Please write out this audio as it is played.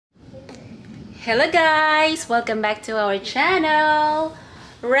Hello guys! Welcome back to our channel.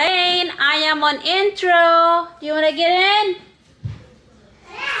 Rain, I am on intro. Do you want to get in?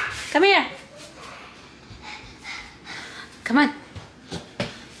 Come here. Come on.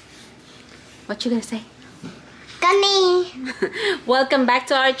 What you gonna say? Kani. Welcome back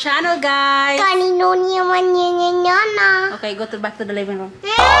to our channel, guys. Kani Okay, go back to the living room.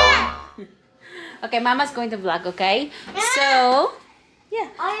 Okay, Mama's going to vlog, okay? So, yeah.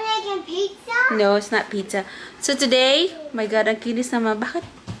 Are you making pizza? No, it's not pizza. So today, my God, ang kinis naman. Bakit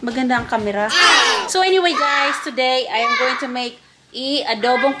maganda ang camera? So anyway, guys, today I am going to make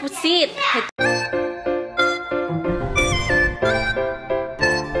adobong pusit.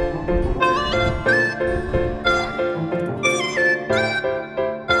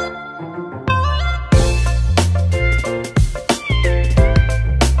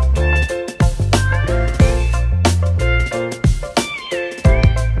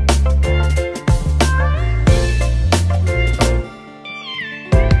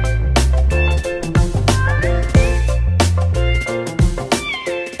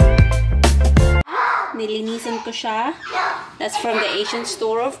 Nilinisan ko siya. That's from the Asian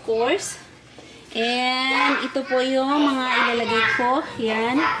store, of course. And ito po yung mga ilalagay ko.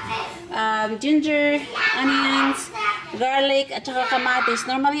 Yan. Ginger, onions, garlic, at saka kamatis.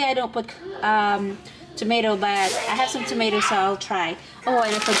 Normally, I don't put tomato, but I have some tomatoes, so I'll try. Oh,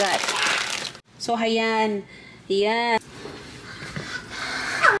 and I forgot. So, hayan. Yan.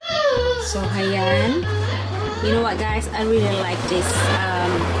 So, hayan. You know what, guys? I really like this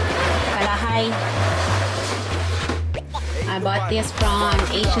kalahay. I bought this from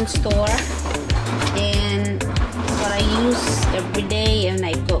Asian store, and what I use every day when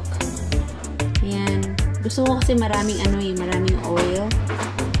I cook. Yan. Gusto ko kasi maraming maraming oil.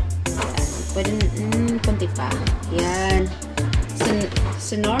 Pwede konti pa. Yan.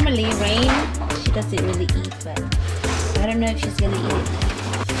 So normally Rain, she doesn't really eat, but I don't know if she's gonna eat it.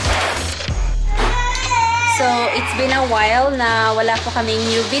 So it's been a while na wala po kaming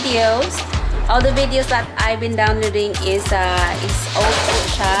new videos. All the videos that I've been downloading is old po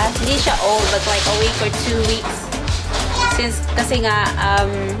siya. Hindi siya old, but like a week or 2 weeks. Since kasi nga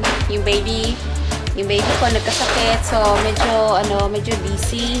yung baby ko nagkasakit, so medyo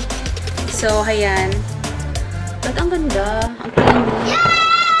busy. So ayan. But ang ganda, ang clean.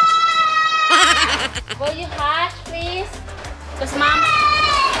 Will you hush, please? Because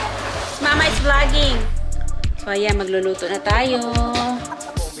Mama is vlogging. So ayan, magluluto na tayo.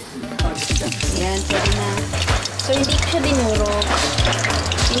 Yan, pwede na. So, hindi ko siya dinurog.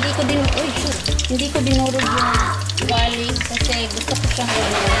 Hindi ko dinurog yung garlic kasi gusto ko siyang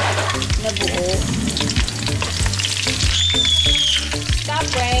na buo. Stop,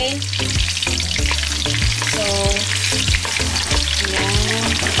 Rain. So, yan.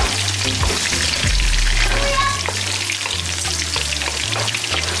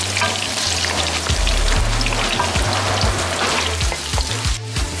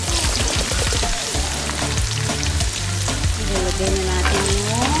 Ilagay na natin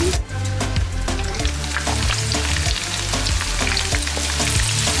yung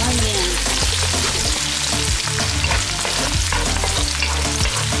onion.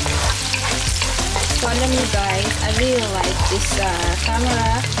 So alam niyo guys, I really like this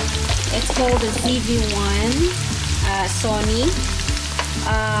camera. It's called the ZV-1 Sony.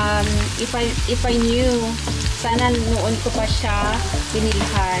 If I knew, sana noon ko pa siya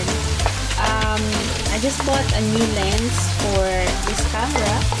binilhan. I just bought a new lens for this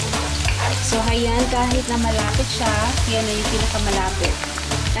camera. So, ayan, kahit na malapit siya, yan na yung pinakamalapit.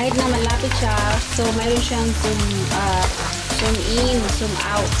 Kahit na malapit siya, so mayroon siyang zoom in, zoom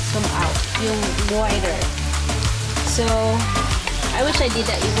out, yung wider. So, I wish I did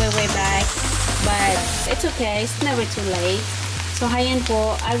that way back, but it's okay, it's never too late. So, ayan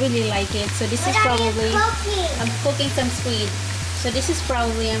po, I really like it. So, this is probably, I'm cooking some squid. So this is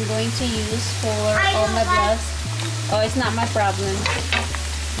probably I'm going to use for all my vlogs. Oh, it's not my problem.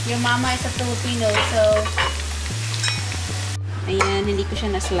 Your mama is a Filipino, so ayan, hindi ko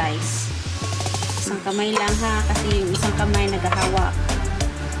siya na-slice. Isang kamay lang ha, kasi yung isang kamay nagahawak.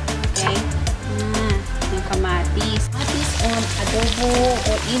 Okay? Yung kamatis. Kamatis on adobo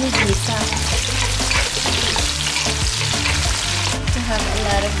or any ginisa. To have a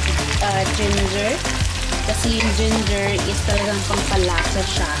lot of ginger. Kasi yung ginger is talagang pampalasa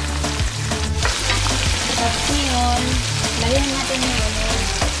siya. Tapos ngayon, lagyan natin yung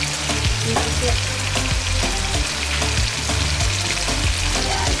yung pusit.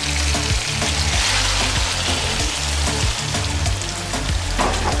 Ayan.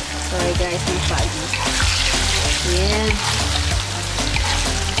 Sorry guys, may pagi. Ayan.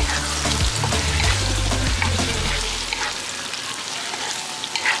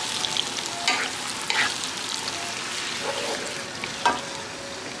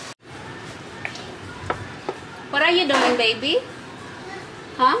 baby?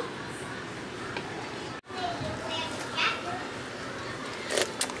 Huh?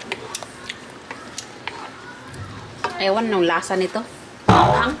 Ewan ng lasa nito.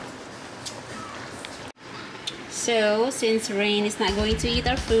 So, since Rain is not going to eat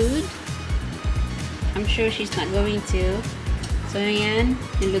our food, I'm sure she's not going to. So, ayan.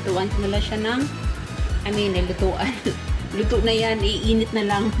 Nilutuan ko na lang siya ng... nilutuan. Luto na yan. Iinit na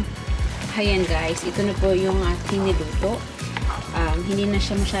lang. Ayan guys. Ito na po yung aking niluto. Hindi na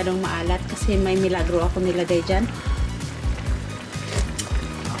siya masyadong maalat kasi may milagro ako nilagay dyan.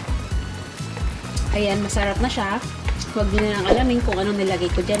 Ayan. Masarap na siya. Huwag nyo na lang alamin kung anong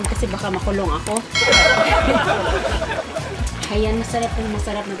nilagay ko dyan kasi baka makulong ako. Ayan,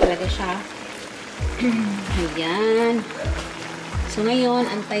 masarap na talaga siya. Ayan. So ngayon,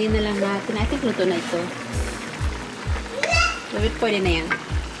 antayin na lang natin. I think luto na ito. Pwede na yan.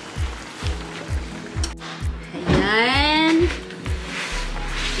 Ayan.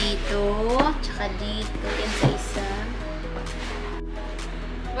 Dito. Tsaka dito. Yan sa isa.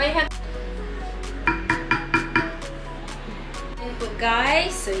 Wait, guys,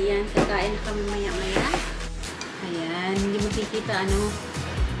 so yan, kakain na kami maya-maya. Ayan, hindi makikita ano.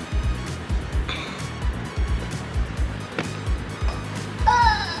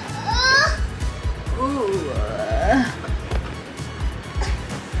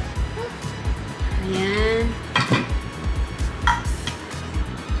 Ayan.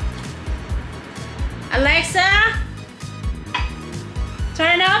 Alexa,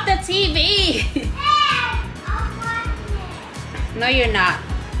 turn off the TV. No, you're not.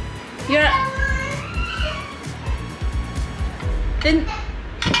 You're... Then...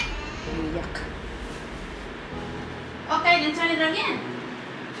 Yuck. Okay, then turn it again.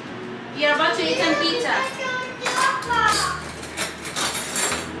 You're about to eat some pizza.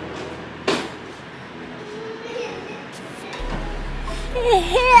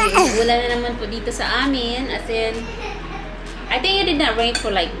 Wala na naman po dito sa amin. As in, I think it did not rain for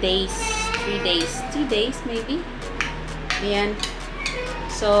like days. 3 days. 2 days maybe. Ayan.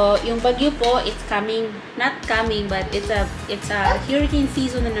 So, yung bagyo po, it's coming, not coming, but it's a hurricane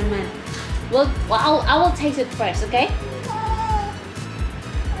season na naman. Well, I will taste it first, okay?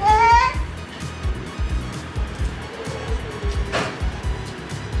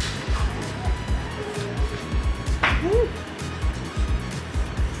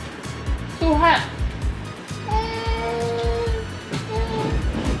 So hot.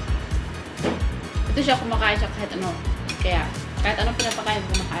 Ito siya, kumakain siya kahit ano. Kaya, kahit anong pinapakain,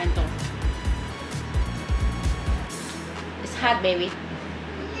 kumakain to. It's hot, baby.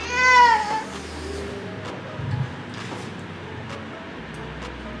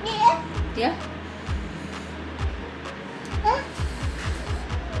 Yeah?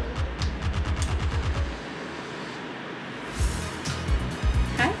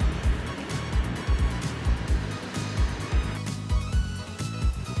 Hi?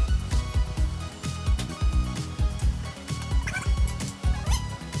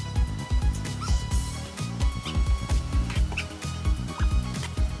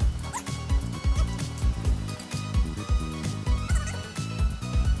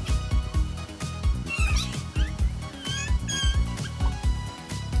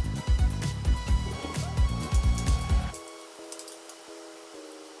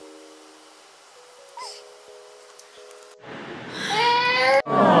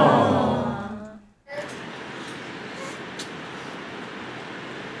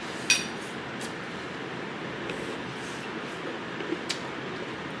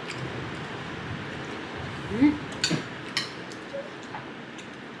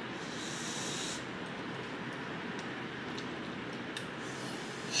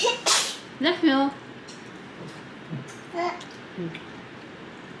 Left me.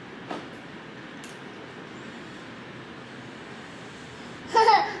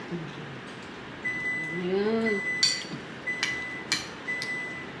 Ayan.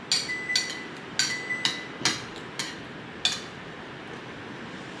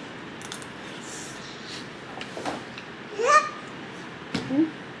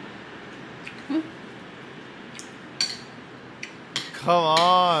 Come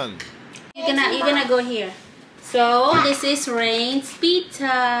on. You're gonna go here. So this is Rain's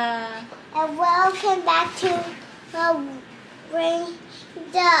pizza. And welcome back to the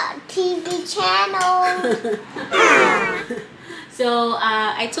TV channel. So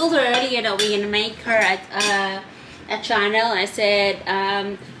I told her earlier that we're gonna make her a channel. I said,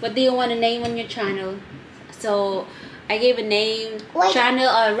 what do you want to name on your channel? So I gave a name, Wait.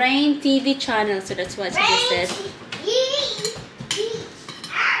 channel, Rain TV channel. So that's what she just said.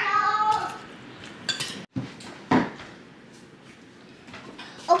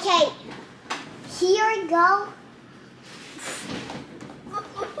 Okay, here we go.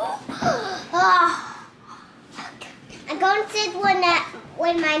 I'm going to sit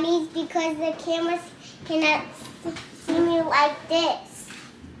with my knees because the cameras cannot see me like this.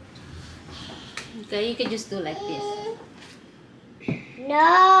 Okay, you can just do like this.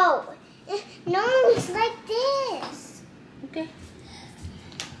 No, it's like this. Okay.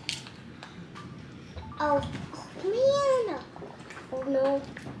 Oh man! Oh no!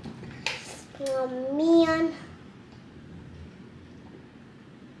 Oh man!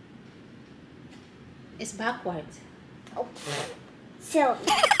 It's backwards. Oh, silly.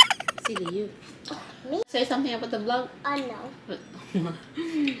 Silly you. Me? Say something about the vlog. No.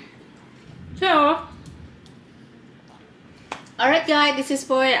 So, alright guys, this is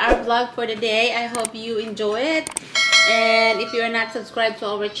for our vlog for the day. I hope you enjoy it. And if you are not subscribed to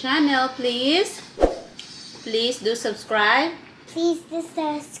our channel, please do subscribe. Please do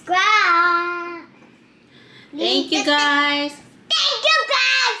subscribe. Thank you guys. Thank you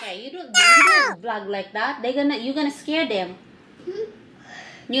guys. Okay, you don't vlog like that. You're gonna scare them.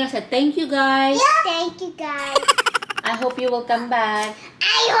 You're gonna say thank you guys. Thank you guys. I hope you will come back.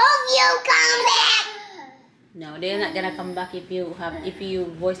 I hope you come back. No, they're not gonna come back if you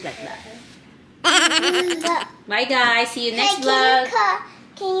voice like that. Bye guys. See you next vlog.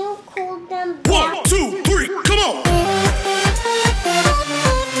 Can you cool them down? 1, 2, 3, come on!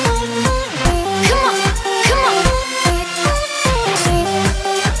 Come on.